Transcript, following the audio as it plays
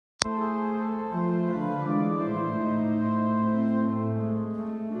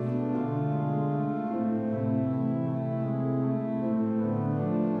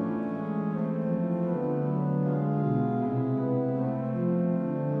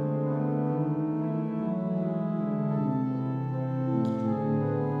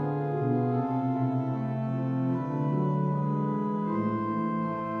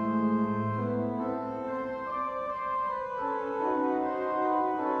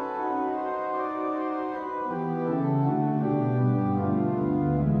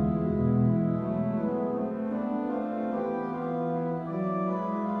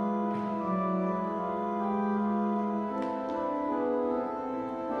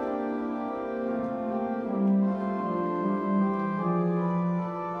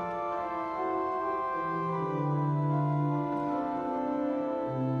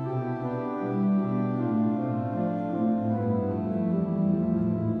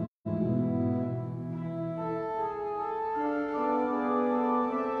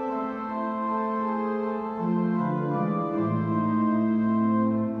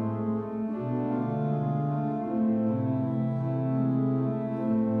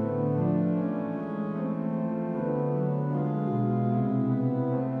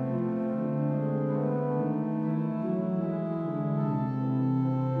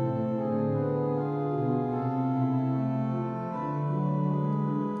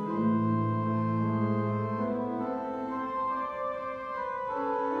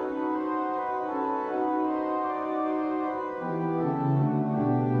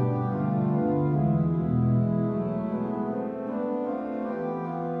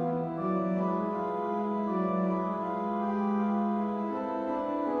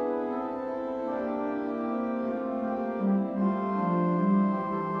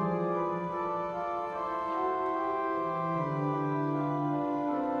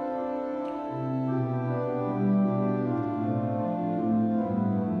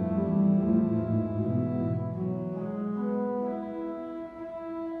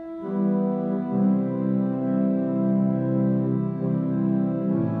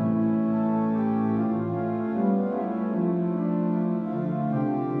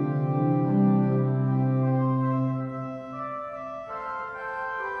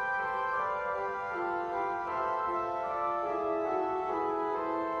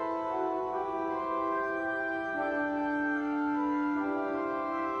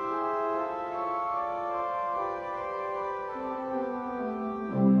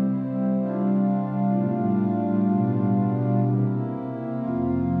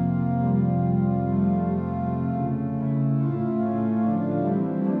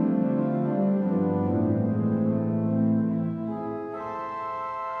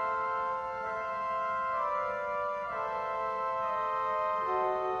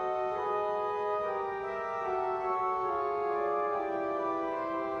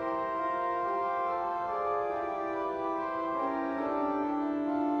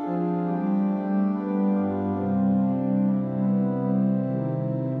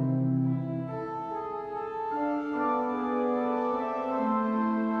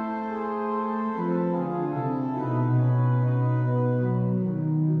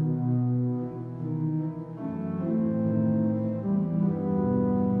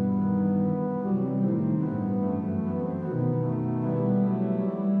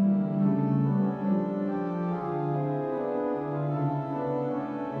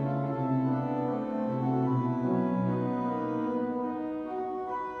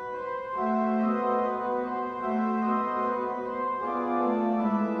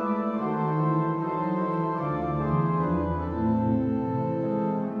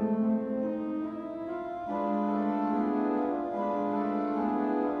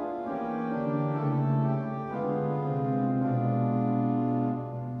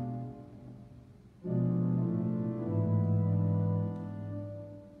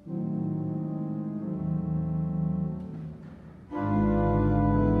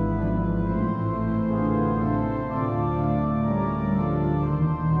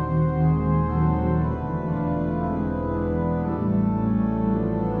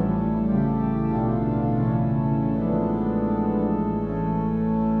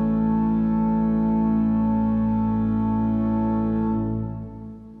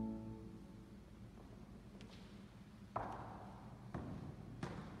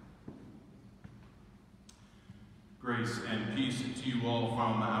people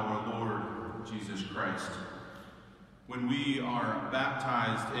from our Lord Jesus Christ. When we are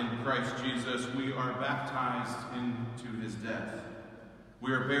baptized in Christ Jesus, we are baptized into his death.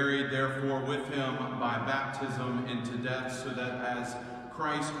 We are buried, therefore, with him by baptism into death, so that as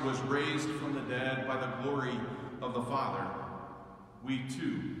Christ was raised from the dead by the glory of the Father, we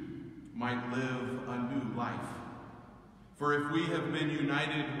too might live a new life. For if we have been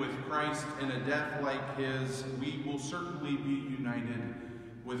united with Christ in a death like his, we will certainly be united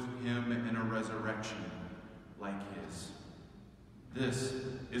with him in a resurrection like his. This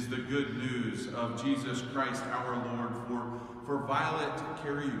is the good news of Jesus Christ our Lord, for Violet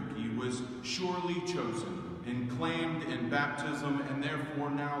Kariuki was surely chosen and claimed in baptism, and therefore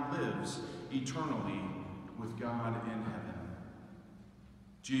now lives eternally with God in heaven.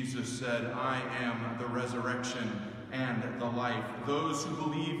 Jesus said, "I am the resurrection and the life. Those who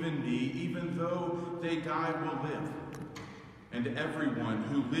believe in me, even though they die, will live. And everyone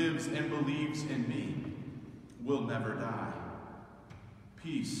who lives and believes in me will never die.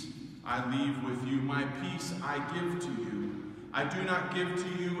 Peace I leave with you, my peace I give to you. I do not give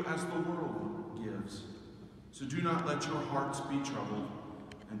to you as the world gives. So do not let your hearts be troubled,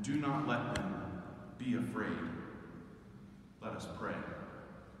 and do not let them be afraid." Let us pray.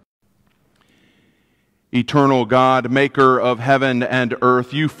 Eternal God, maker of heaven and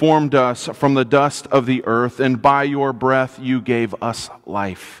earth, you formed us from the dust of the earth, and by your breath you gave us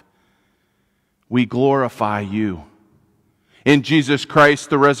life. We glorify you. In Jesus Christ,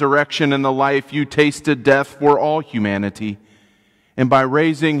 the resurrection and the life, you tasted death for all humanity, and by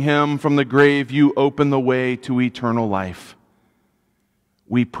raising him from the grave, you open the way to eternal life.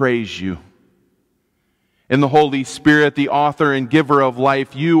 We praise you. In the Holy Spirit, the author and giver of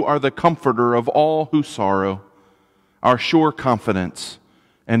life, you are the comforter of all who sorrow, our sure confidence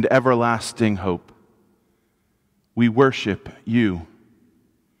and everlasting hope. We worship you.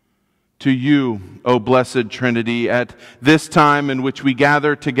 To you, O blessed Trinity, at this time in which we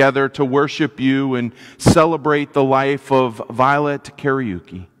gather together to worship you and celebrate the life of Violet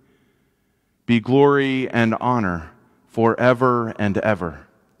Kariuki, be glory and honor forever and ever.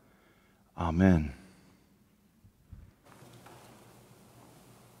 Amen.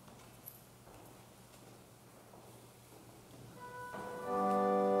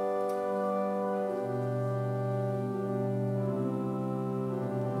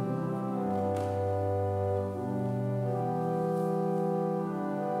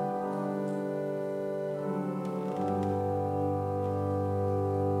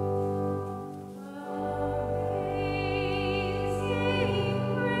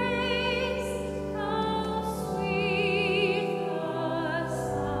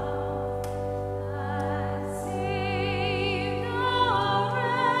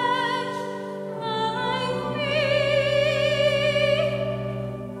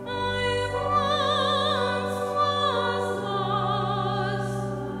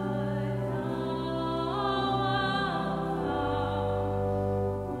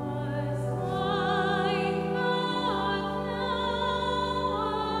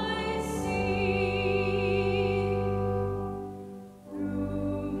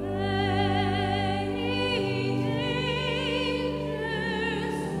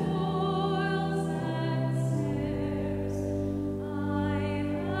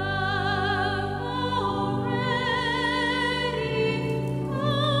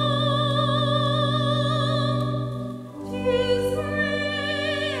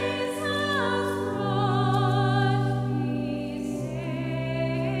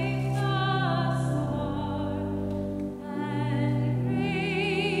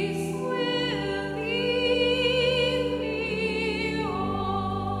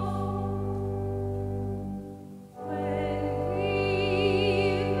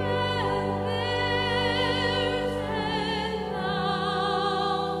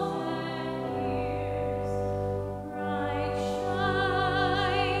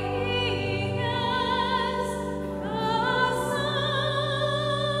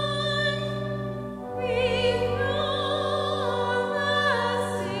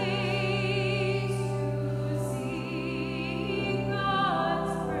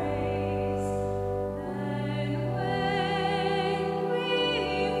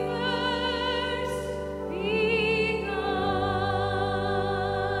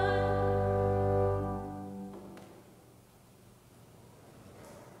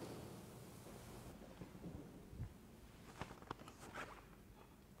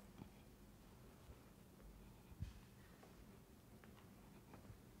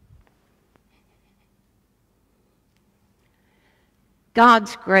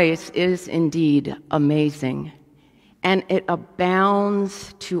 God's grace is indeed amazing. and it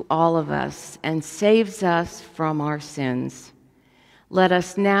abounds to all of us and saves us from our sins. Let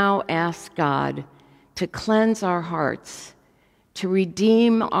us now ask God to cleanse our hearts, to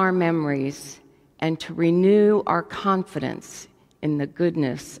redeem our memories, and to renew our confidence in the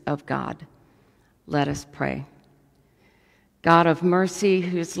goodness of God. Let us pray. God of mercy,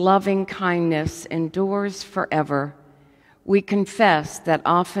 whose loving kindness endures forever, we confess that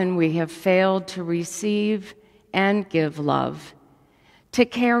often we have failed to receive and give love, to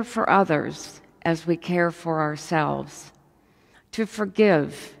care for others as we care for ourselves, to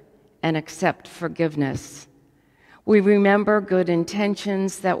forgive and accept forgiveness. We remember good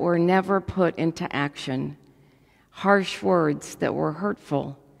intentions that were never put into action, harsh words that were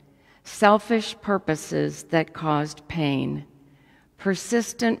hurtful, selfish purposes that caused pain,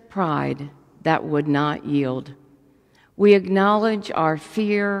 persistent pride that would not yield. We acknowledge our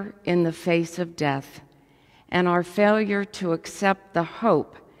fear in the face of death and our failure to accept the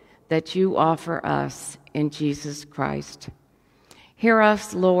hope that you offer us in Jesus Christ. Hear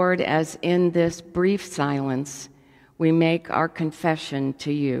us, Lord, as in this brief silence we make our confession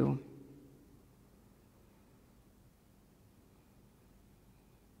to you.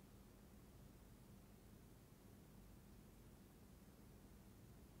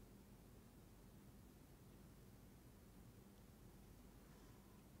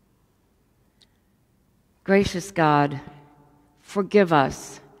 Gracious God, forgive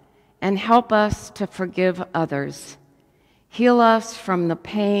us and help us to forgive others. Heal us from the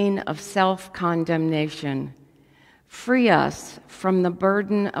pain of self-condemnation. Free us from the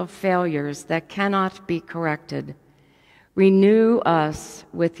burden of failures that cannot be corrected. Renew us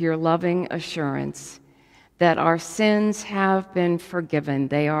with your loving assurance that our sins have been forgiven.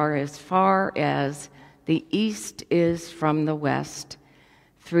 They are as far as the east is from the west.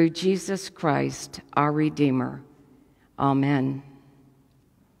 Through Jesus Christ, our Redeemer. Amen.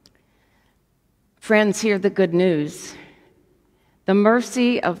 Friends, hear the good news. The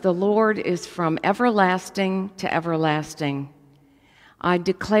mercy of the Lord is from everlasting to everlasting. I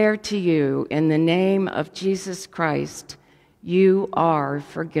declare to you, in the name of Jesus Christ, you are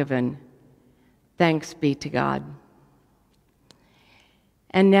forgiven. Thanks be to God.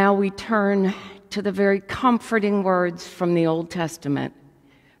 And now we turn to the very comforting words from the Old Testament,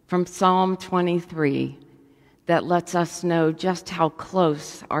 from Psalm 23, that lets us know just how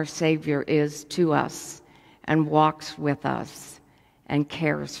close our Savior is to us and walks with us and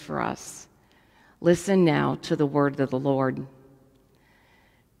cares for us. Listen now to the word of the Lord.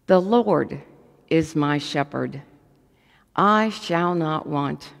 The Lord is my shepherd. I shall not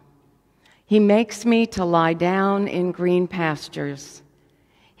want. He makes me to lie down in green pastures.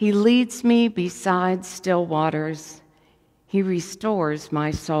 He leads me beside still waters. He restores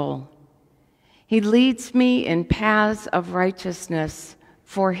my soul. He leads me in paths of righteousness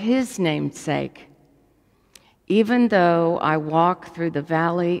for his name's sake. Even though I walk through the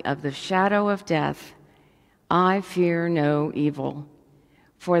valley of the shadow of death, I fear no evil,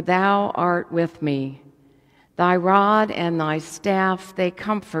 for thou art with me. Thy rod and thy staff, they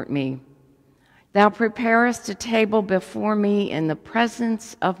comfort me. Thou preparest a table before me in the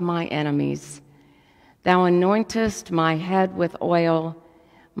presence of my enemies. Thou anointest my head with oil,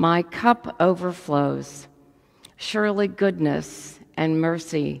 my cup overflows. Surely goodness and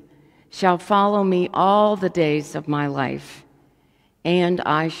mercy shall follow me all the days of my life, and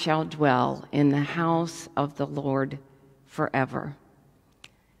I shall dwell in the house of the Lord forever.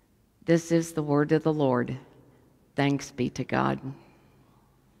 This is the word of the Lord. Thanks be to God.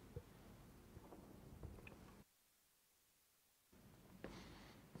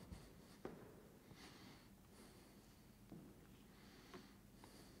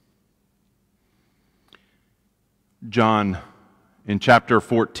 John, in chapter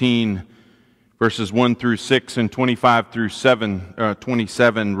 14, verses 1 through 6 and 25 through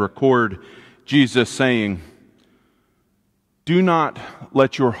 27, record Jesus saying, "Do not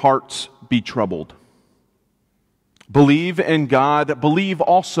let your hearts be troubled. Believe in God, believe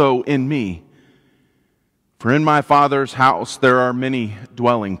also in me. For in my Father's house there are many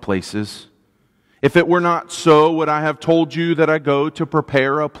dwelling places. If it were not so, would I have told you that I go to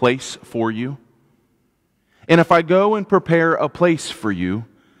prepare a place for you? And if I go and prepare a place for you,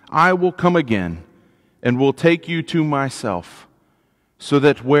 I will come again and will take you to myself, so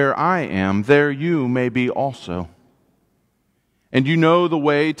that where I am, there you may be also. And you know the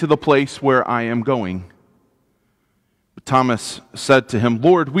way to the place where I am going." But Thomas said to him,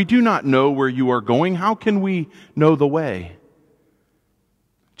 "Lord, we do not know where you are going. How can we know the way?"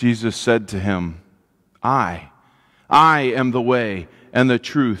 Jesus said to him, I am the way and the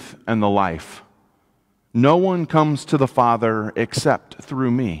truth and the life. No one comes to the Father except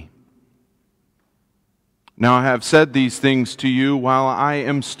through me. Now I have said these things to you while I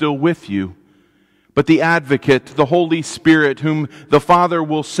am still with you. But the Advocate, the Holy Spirit, whom the Father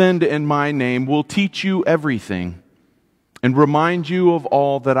will send in my name, will teach you everything and remind you of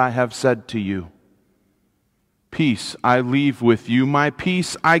all that I have said to you. Peace I leave with you, my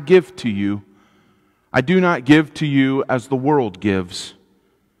peace I give to you. I do not give to you as the world gives.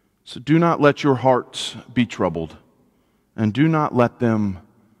 So do not let your hearts be troubled, and do not let them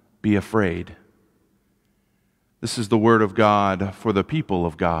be afraid. This is the word of God for the people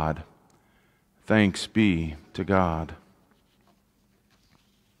of God. Thanks be to God.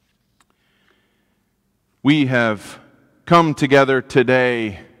 We have come together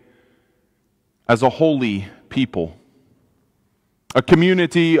today as a holy people, a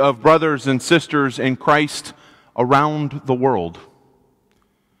community of brothers and sisters in Christ around the world,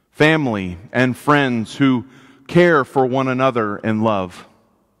 family and friends who care for one another in love.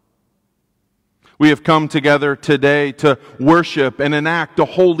 We have come together today to worship and enact a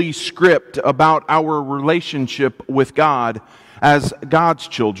holy script about our relationship with God as God's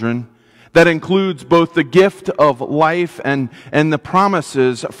children that includes both the gift of life and the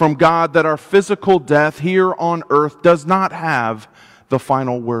promises from God that our physical death here on earth does not have the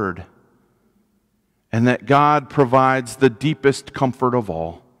final word, and that God provides the deepest comfort of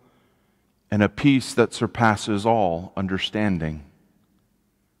all and a peace that surpasses all understanding.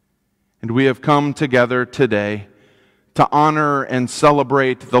 And we have come together today to honor and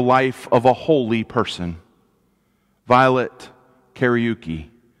celebrate the life of a holy person, Violet Kariuki,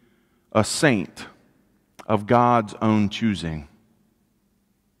 a saint of God's own choosing.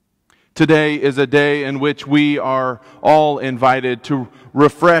 Today is a day in which we are all invited to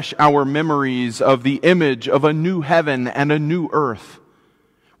refresh our memories of the image of a new heaven and a new earth,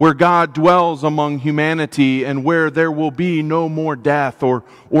 where God dwells among humanity and where there will be no more death or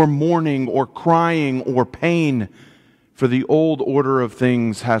mourning or crying or pain, for the old order of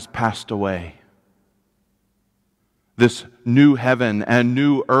things has passed away. This new heaven and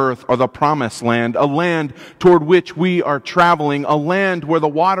new earth are the promised land, a land toward which we are traveling, a land where the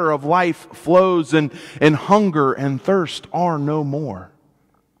water of life flows and hunger and thirst are no more.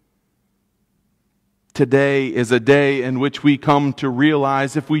 Today is a day in which we come to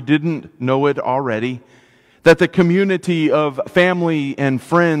realize, if we didn't know it already, that the community of family and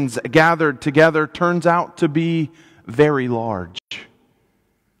friends gathered together turns out to be very large.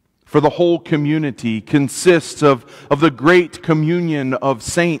 For the whole community consists of the great communion of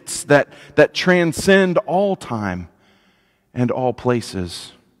saints that transcend all time and all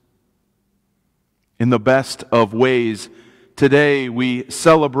places. In the best of ways, today we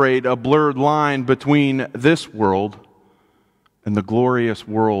celebrate a blurred line between this world and the glorious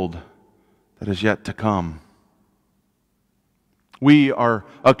world that is yet to come. We are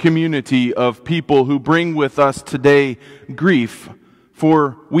a community of people who bring with us today grief,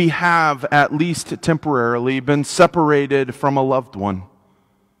 for we have, at least temporarily, been separated from a loved one.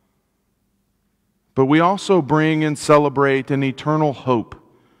 But we also bring and celebrate an eternal hope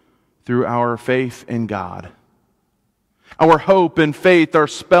through our faith in God. Our hope and faith are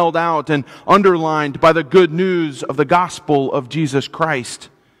spelled out and underlined by the good news of the gospel of Jesus Christ,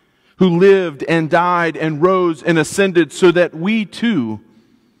 who lived and died and rose and ascended so that we too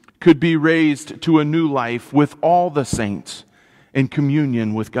could be raised to a new life with all the saints in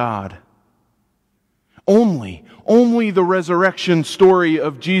communion with God. Only the resurrection story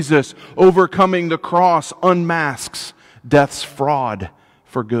of Jesus overcoming the cross unmasks death's fraud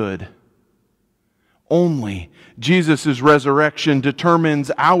for good. Only Jesus' resurrection determines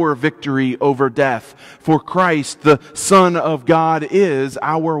our victory over death. For Christ, the Son of God, is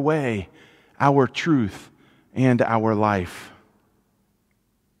our way, our truth, and our life.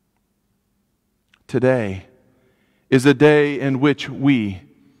 Today is a day in which we,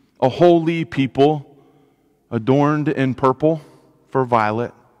 a holy people, adorned in purple for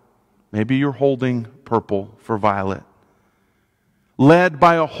Violet, maybe you're holding purple for Violet, led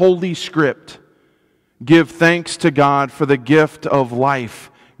by a holy script, give thanks to God for the gift of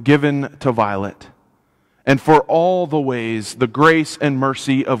life given to Violet, and for all the ways the grace and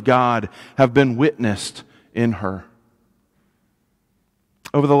mercy of God have been witnessed in her.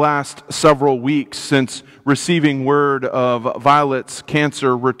 Over the last several weeks, since receiving word of Violet's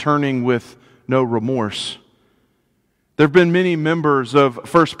cancer returning with no remorse, there have been many members of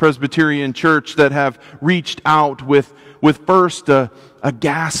First Presbyterian Church that have reached out with first a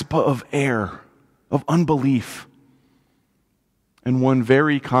gasp of air, of unbelief, and one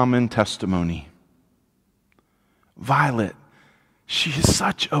very common testimony. Violet, she is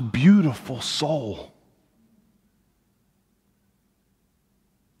such a beautiful soul.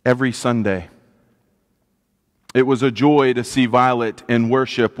 every Sunday. It was a joy to see Violet in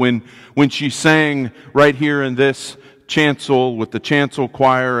worship when she sang right here in this chancel with the chancel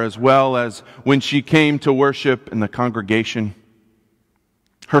choir, as well as when she came to worship in the congregation.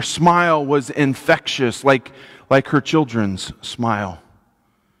 Her smile was infectious, like her children's smile.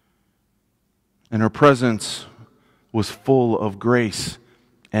 And her presence was full of grace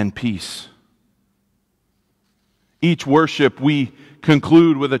and peace. Each worship we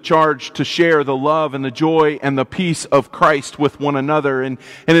conclude with a charge to share the love and the joy and the peace of Christ with one another. And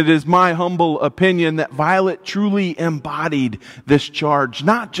it is my humble opinion that Violet truly embodied this charge,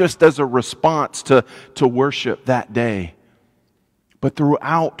 not just as a response to worship that day, but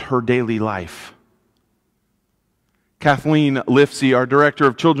throughout her daily life. Kathleen Lifsey, our Director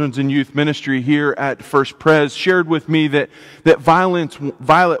of Children's and Youth Ministry here at First Pres, shared with me that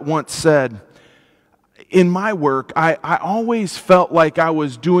Violet once said, "In my work, I always felt like I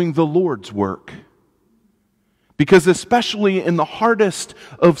was doing the Lord's work. Because especially in the hardest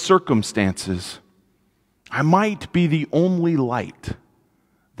of circumstances, I might be the only light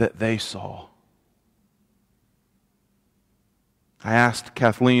that they saw." I asked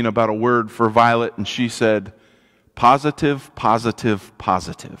Kathleen about a word for Violet, and she said, positive, positive,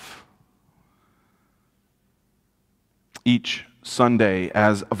 positive. Each Sunday,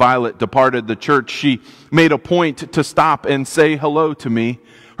 as Violet departed the church, she made a point to stop and say hello to me.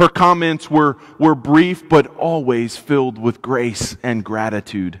 Her comments were brief, but always filled with grace and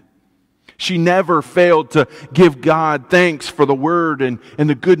gratitude. She never failed to give God thanks for the word and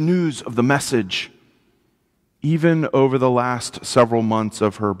the good news of the message, even over the last several months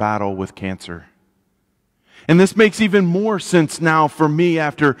of her battle with cancer. And this makes even more sense now for me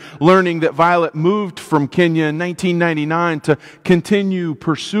after learning that Violet moved from Kenya in 1999 to continue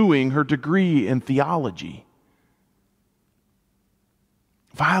pursuing her degree in theology.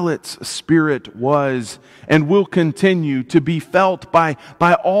 Violet's spirit was and will continue to be felt by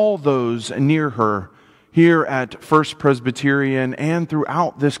all those near her here at First Presbyterian and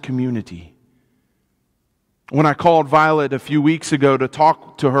throughout this community. When I called Violet a few weeks ago to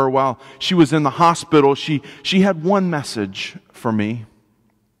talk to her while she was in the hospital, she had one message for me.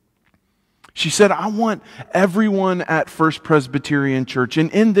 She said, "I want everyone at First Presbyterian Church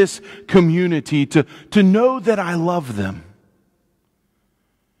and in this community to know that I love them,"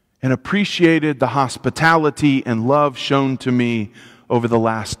 and appreciated the hospitality and love shown to me over the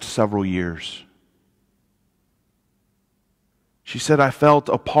last several years. She said, "I felt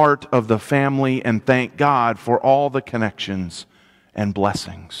a part of the family and thank God for all the connections and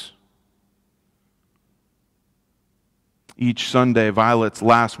blessings." Each Sunday, Violet's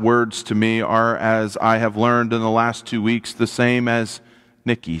last words to me are, as I have learned in the last 2 weeks, the same as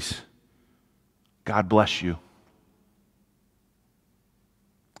Nikki's. God bless you.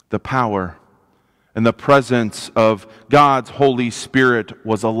 The power and the presence of God's Holy Spirit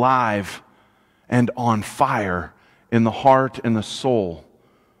was alive and on fire in the heart and the soul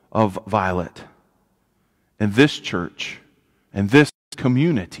of Violet. And this church and this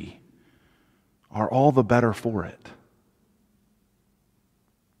community are all the better for it.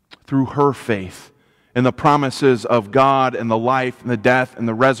 Through her faith in the promises of God and the life and the death and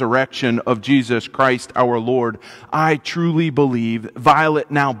the resurrection of Jesus Christ our Lord, I truly believe Violet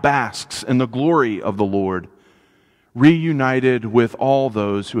now basks in the glory of the Lord, reunited with all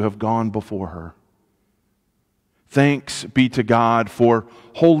those who have gone before her. Thanks be to God for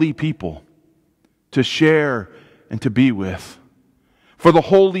holy people to share and to be with, for the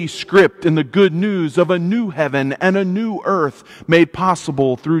Holy Script and the good news of a new heaven and a new earth made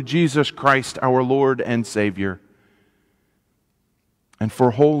possible through Jesus Christ our Lord and Savior, and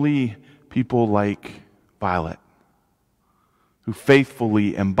for holy people like Violet, who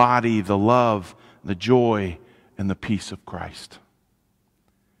faithfully embody the love, the joy, and the peace of Christ.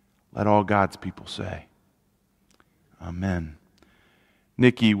 Let all God's people say, Amen.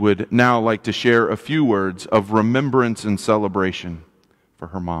 Nikki would now like to share a few words of remembrance and celebration for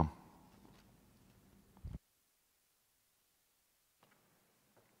her mom.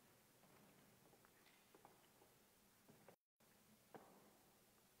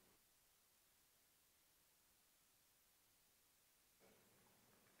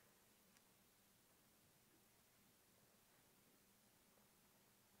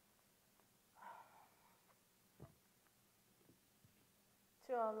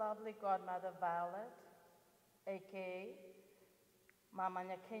 To our lovely godmother Violet, aka Mama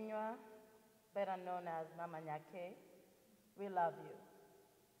Nyakinywa, better known as Mama Nyake, we love you.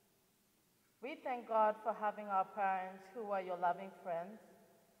 We thank God for having our parents who are your loving friends,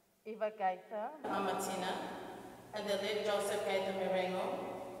 Eva Gaita, Mama Tina, and the late Joseph Gaita Mirengo,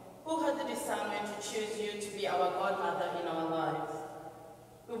 choose you to be our godmother in our lives.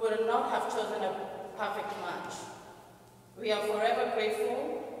 We would not have chosen a perfect match. We are forever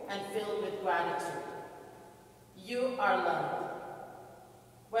grateful and filled with gratitude. You are love.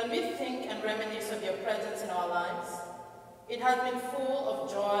 When we think and reminisce of your presence in our lives, it has been full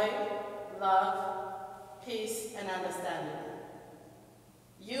of joy, love, peace, and understanding.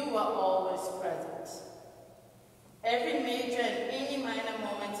 You were always present. Every major and any minor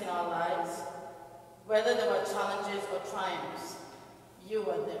moment in our lives, whether there were challenges or triumphs, you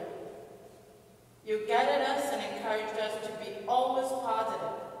were there. You guided us and encouraged us to be always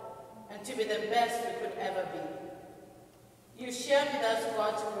positive and to be the best we could ever be. You shared with us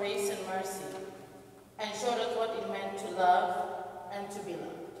God's grace and mercy and showed us what it meant to love and to be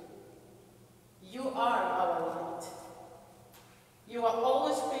loved. You are our light. You are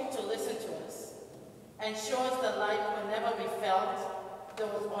always quick to listen to us and show us the light whenever we felt there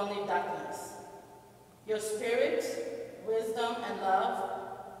was only darkness. Your spirit, wisdom, and love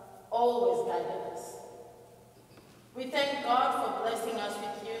always guided us. We thank God for blessing us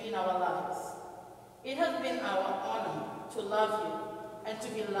with you in our lives. It has been our honor to love you and to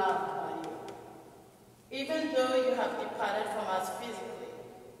be loved by you. Even though you have departed from us physically,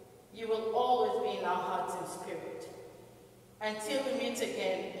 you will always be in our hearts and spirit. Until we meet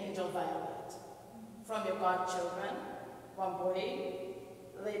again, Angel Violet. From your godchildren, Wambui,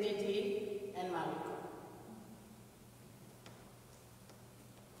 Lady D, and Mariko.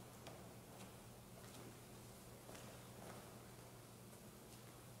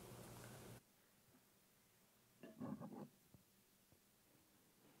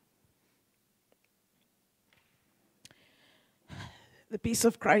 The peace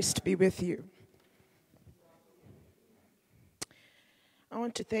of Christ be with you. I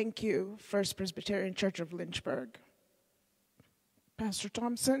want to thank you, First Presbyterian Church of Lynchburg, Pastor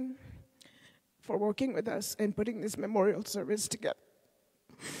Thompson, for working with us and putting this memorial service together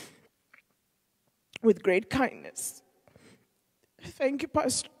with great kindness. Thank you,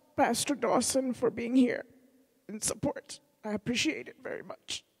 Pastor Dawson, for being here in support. I appreciate it very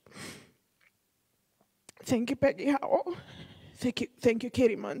much. Thank you, Peggy Howell. Thank you,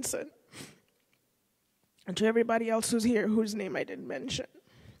 Katie Munson. And to everybody else who's here whose name I didn't mention.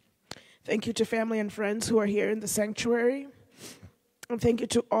 Thank you to family and friends who are here in the sanctuary. And thank you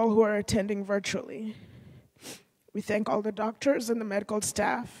to all who are attending virtually. We thank all the doctors and the medical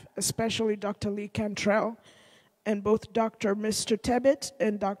staff, especially Dr. Lee Cantrell, and both Dr. Mr. Tebbett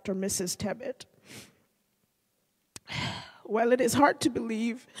and Dr. Mrs. Tebbett. While it is hard to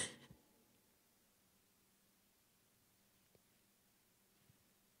believe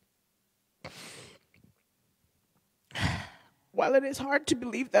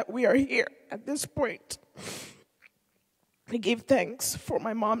that we are here at this point, I give thanks for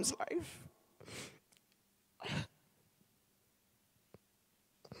my mom's life.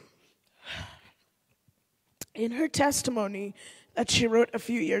 In her testimony that she wrote a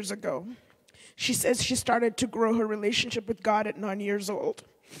few years ago, she says she started to grow her relationship with God at 9 years old.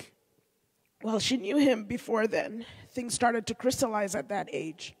 While she knew him before then, things started to crystallize at that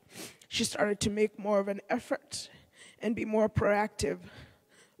age. She started to make more of an effort and be more proactive,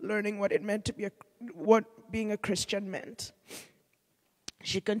 learning what it meant to be what being a Christian meant.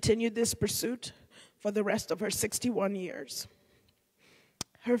 She continued this pursuit for the rest of her 61 years.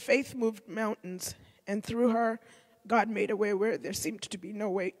 Her faith moved mountains, and through her, God made a way where there seemed to be no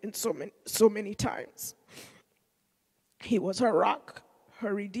way in so many times. He was her rock,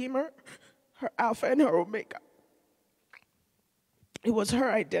 her redeemer, her Alpha and her Omega. It was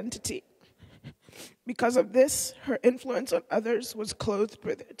her identity. Because of this, her influence on others was clothed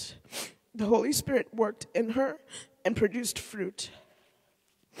with it. The Holy Spirit worked in her and produced fruit.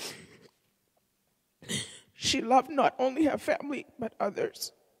 She loved not only her family, but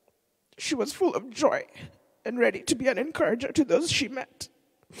others. She was full of joy and ready to be an encourager to those she met.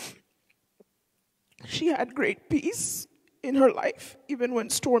 She had great peace in her life, even when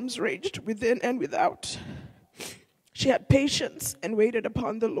storms raged within and without. She had patience and waited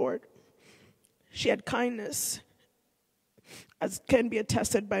upon the Lord. She had kindness, as can be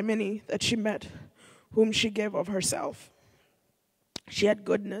attested by many that she met, whom she gave of herself. She had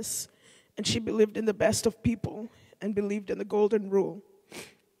goodness, and she believed in the best of people and believed in the golden rule.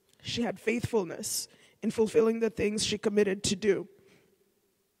 She had faithfulness in fulfilling the things she committed to do.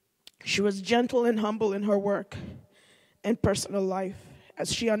 She was gentle and humble in her work and personal life,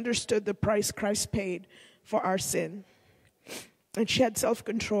 as she understood the price Christ paid for our sin. And she had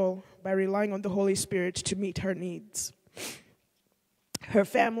self-control by relying on the Holy Spirit to meet her needs. Her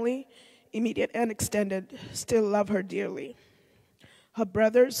family, immediate and extended, still love her dearly. her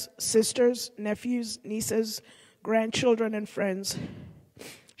brothers, sisters, nephews, nieces, grandchildren, and friends.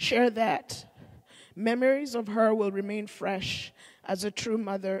 Share that. Memories of her will remain fresh as a true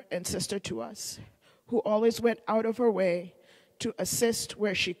mother and sister to us, who always went out of her way to assist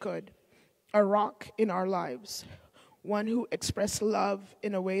where she could, a rock in our lives, one who expressed love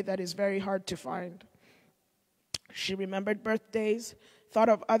in a way that is very hard to find. She remembered birthdays, thought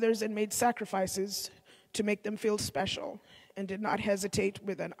of others, and made sacrifices to make them feel special, and did not hesitate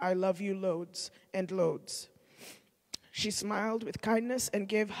with an "I love you" loads and loads. She smiled with kindness and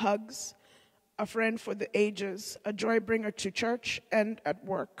gave hugs, a friend for the ages, a joy bringer to church and at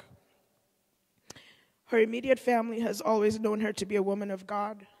work. Her immediate family has always known her to be a woman of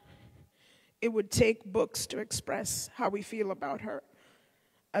God. It would take books to express how we feel about her.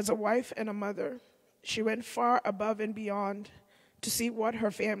 As a wife and a mother, she went far above and beyond to see that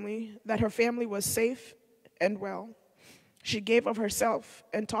her family was safe and well. She gave of herself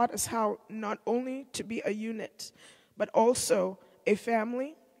and taught us how not only to be a unit, but also a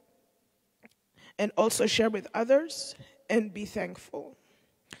family, and also share with others and be thankful.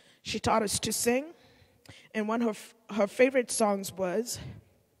 She taught us to sing, and one of her favorite songs was,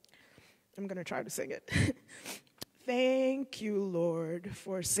 I'm going to try to sing it. Thank you, Lord,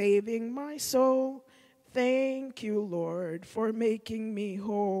 for saving my soul. Thank you, Lord, for making me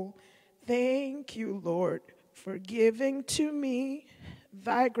whole. Thank you, Lord, for giving to me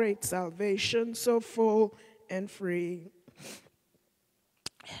thy great salvation so full and free.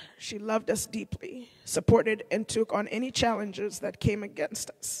 She loved us deeply, supported and took on any challenges that came against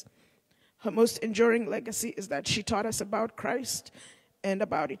us. Her most enduring legacy is that she taught us about Christ and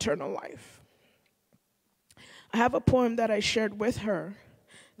about eternal life. I have a poem that I shared with her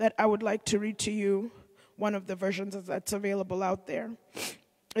that I would like to read to you, one of the versions that's available out there.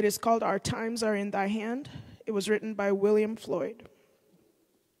 It is called Our Times Are in Thy Hand. It was written by William Floyd.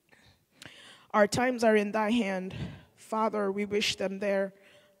 Our times are in thy hand. Father, we wish them there.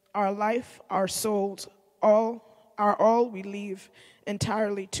 Our life, our souls, all we leave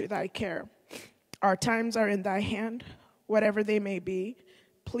entirely to thy care. Our times are in thy hand, whatever they may be,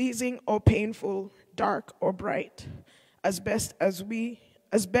 pleasing or painful, dark or bright, as best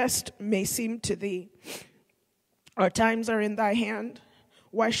may seem to thee. Our times are in thy hand.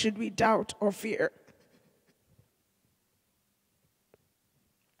 Why should we doubt or fear?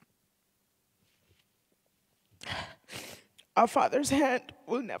 Our Father's hand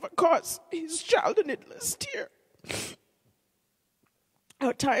will never cause his child a needless tear.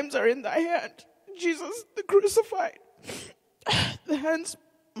 Our times are in thy hand, Jesus the crucified. The hands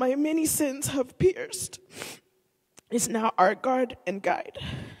my many sins have pierced is now our guard and guide.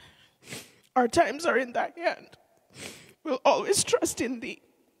 Our times are in thy hand. We'll always trust in thee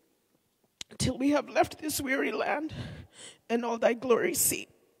till we have left this weary land and all thy glory see.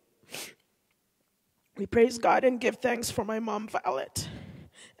 We praise God and give thanks for my mom, Violet,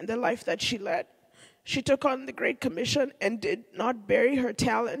 and the life that she led. She took on the Great Commission and did not bury her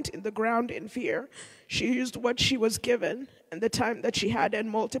talent in the ground in fear. She used what she was given and the time that she had and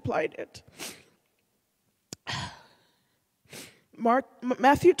multiplied it.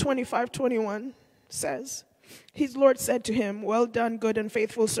 Matthew 25:21 says, His Lord said to him, Well done, good and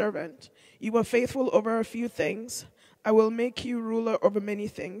faithful servant. You were faithful over a few things. I will make you ruler over many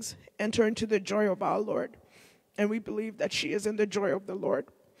things. Enter into the joy of our Lord. And we believe that she is in the joy of the Lord.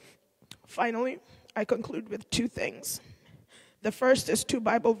 Finally, I conclude with two things. The first is two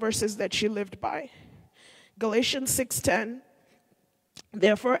Bible verses that she lived by. Galatians 6:10.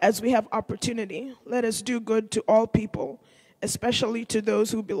 Therefore, as we have opportunity, let us do good to all people, especially to those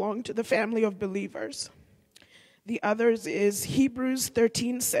who belong to the family of believers. The others is Hebrews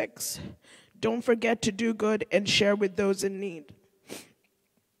 13:6. Don't forget to do good and share with those in need.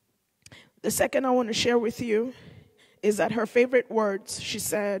 The second I want to share with you is that her favorite words, she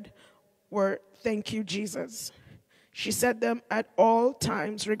said, were, Thank you, Jesus. She said them at all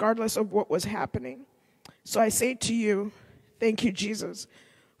times, regardless of what was happening. So I say to you, thank you, Jesus,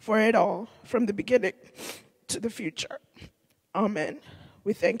 for it all, from the beginning to the future. Amen.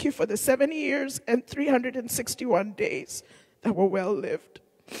 We thank you for the 70 years and 361 days that were well lived.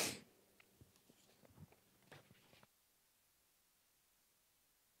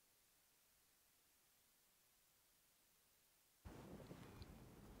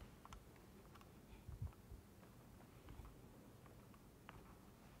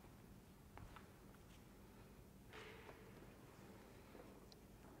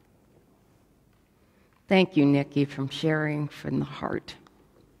 Thank you, Nikki, from sharing from the heart.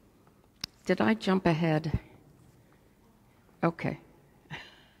 Did I jump ahead? Okay.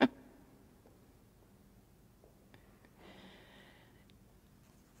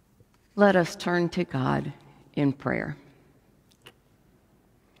 Let us turn to God in prayer.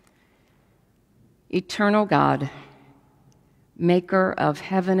 Eternal God, maker of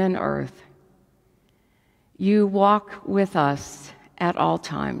heaven and earth, you walk with us at all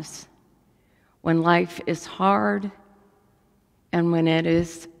times, when life is hard and when it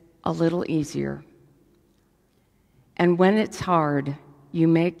is a little easier. And when it's hard, you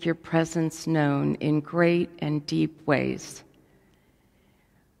make your presence known in great and deep ways.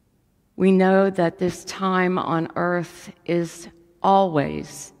 We know that this time on earth is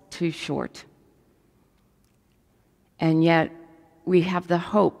always too short. And yet, we have the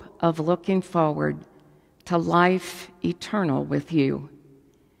hope of looking forward to life eternal with you.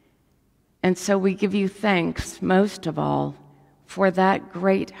 And so we give you thanks, most of all, for that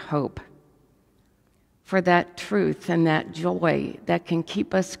great hope, for that truth and that joy that can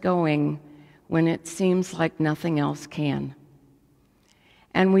keep us going when it seems like nothing else can.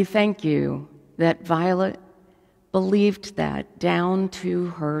 And we thank you that Violet believed that down to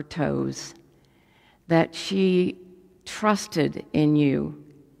her toes, that she trusted in you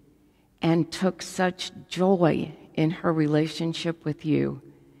and took such joy in her relationship with you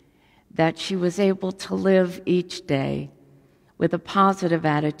that she was able to live each day with a positive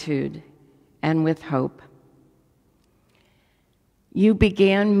attitude and with hope. You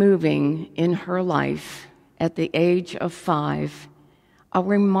began moving in her life at the age of 5, a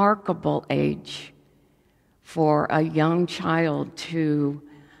remarkable age for a young child to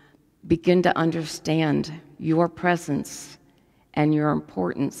begin to understand your presence and your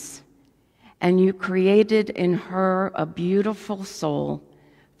importance. And you created in her a beautiful soul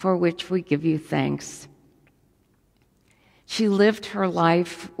for which we give you thanks. She lived her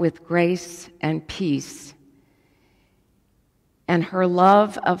life with grace and peace, and her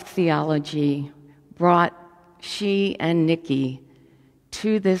love of theology brought she and Nikki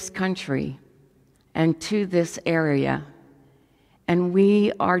to this country and to this area, and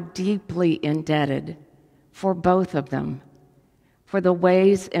we are deeply indebted for both of them, for the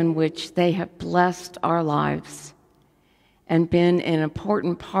ways in which they have blessed our lives and been an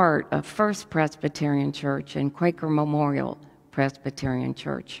important part of First Presbyterian Church and Quaker Memorial Presbyterian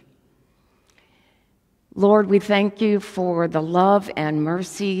Church. Lord, we thank you for the love and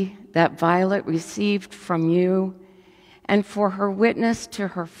mercy that Violet received from you and for her witness to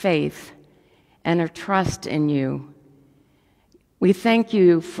her faith and her trust in you. We thank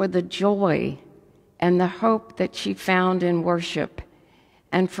you for the joy and the hope that she found in worship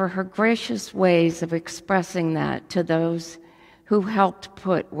and for her gracious ways of expressing that to those who helped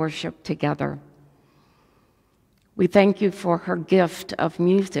put worship together. We thank you for her gift of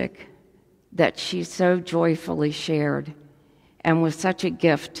music that she so joyfully shared and was such a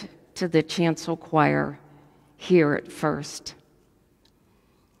gift to the chancel choir here at First.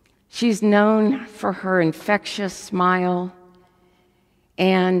 She's known for her infectious smile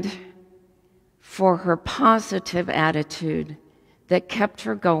and for her positive attitude that kept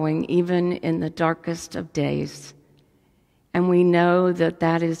her going even in the darkest of days. And we know that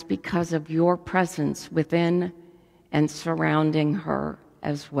that is because of your presence within and surrounding her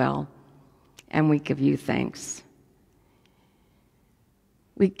as well. And we give you thanks.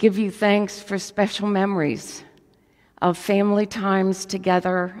 We give you thanks for special memories of family times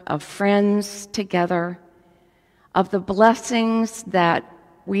together, of friends together, of the blessings that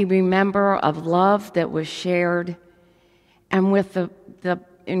we remember, of love that was shared, and with the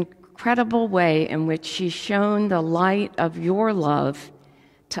incredible way in which she shone the light of your love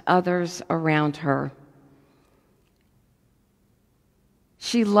to others around her.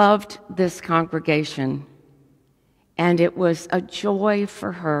 She loved this congregation, and it was a joy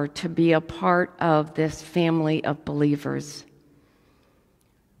for her to be a part of this family of believers.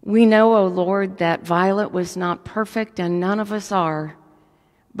 We know, O Lord, that Violet was not perfect, and none of us are,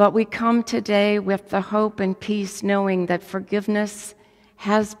 but we come today with the hope and peace knowing that forgiveness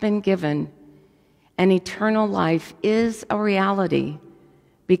has been given, and eternal life is a reality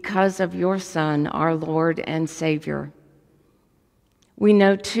because of your Son, our Lord and Savior. We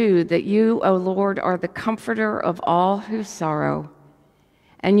know, too, that you, O Lord, are the comforter of all who sorrow,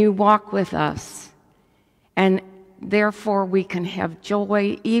 and you walk with us, and therefore we can have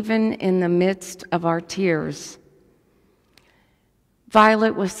joy even in the midst of our tears.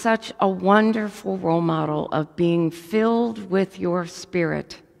 Violet was such a wonderful role model of being filled with your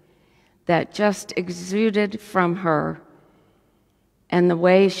Spirit that just exuded from her, and the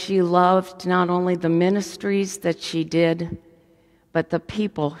way she loved not only the ministries that she did, but the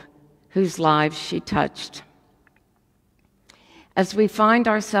people whose lives she touched. As we find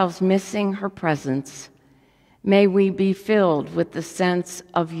ourselves missing her presence, May we be filled with the sense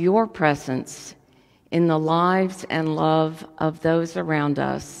of your presence in the lives and love of those around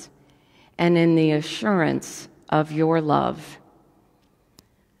us, and in the assurance of your love.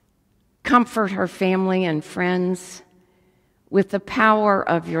 Comfort her family and friends with the power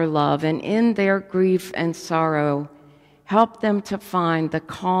of your love, and in their grief and sorrow, help them to find the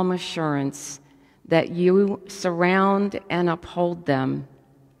calm assurance that you surround and uphold them.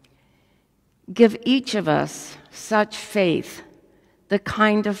 Give each of us such faith, the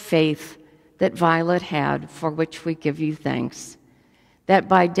kind of faith that Violet had, for which we give you thanks, that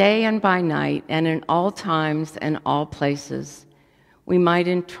by day and by night and in all times and all places, we might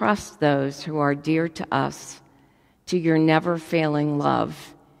entrust those who are dear to us to your never-failing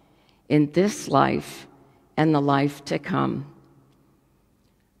love in this life and the life to come.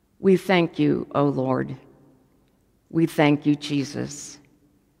 We thank you, O Lord. We thank you, Jesus.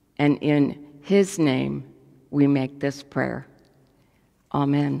 And in his name we make this prayer.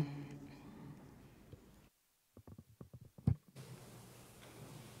 Amen.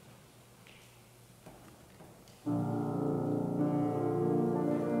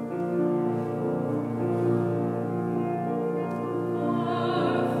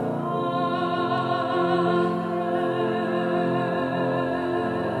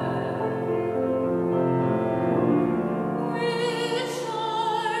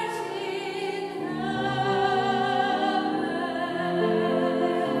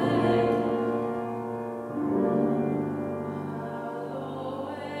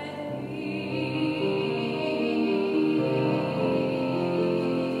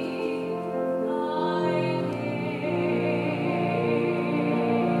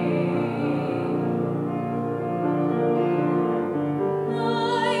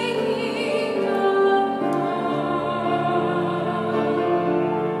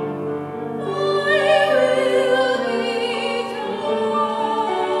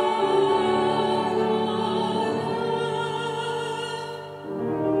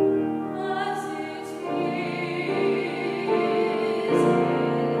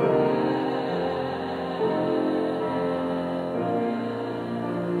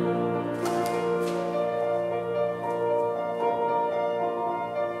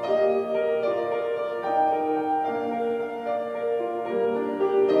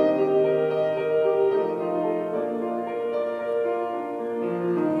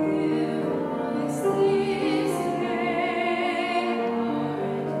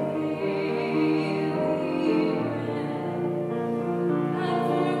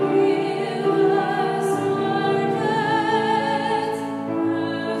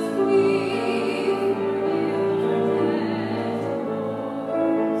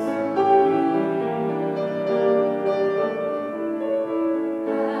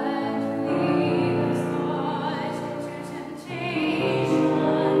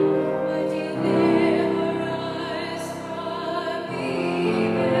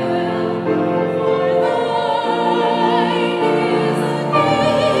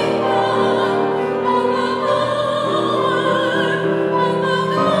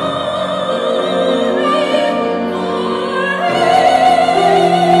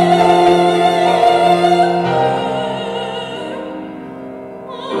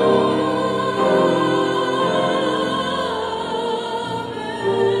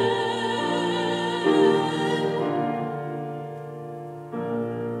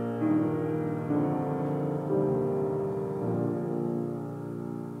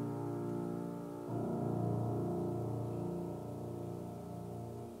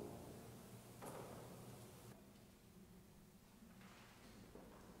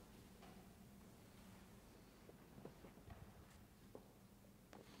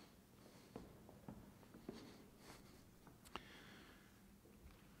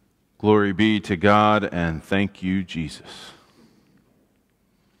 Glory be to God, and thank you, Jesus.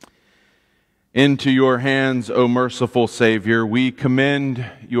 Into your hands, O merciful Savior, we commend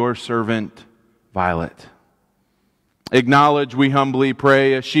your servant, Violet. Acknowledge, we humbly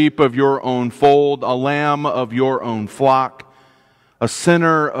pray, a sheep of your own fold, a lamb of your own flock, a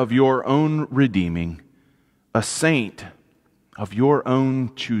sinner of your own redeeming, a saint of your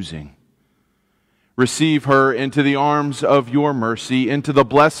own choosing. Receive her into the arms of your mercy, into the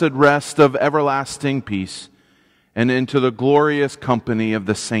blessed rest of everlasting peace, and into the glorious company of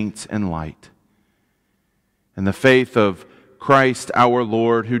the saints in light. And the faith of Christ our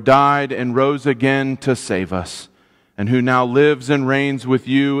Lord, who died and rose again to save us, and who now lives and reigns with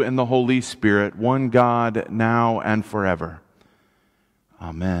you in the Holy Spirit, one God, now and forever.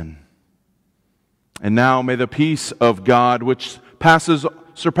 Amen. And now may the peace of God, which passes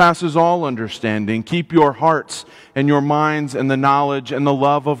surpasses all understanding, keep your hearts and your minds in the knowledge and the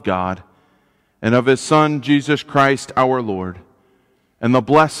love of God and of His Son, Jesus Christ our Lord. And the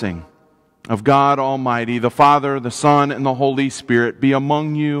blessing of God Almighty, the Father, the Son, and the Holy Spirit be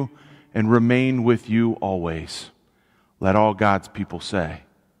among you and remain with you always. Let all God's people say,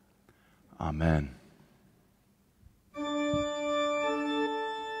 Amen.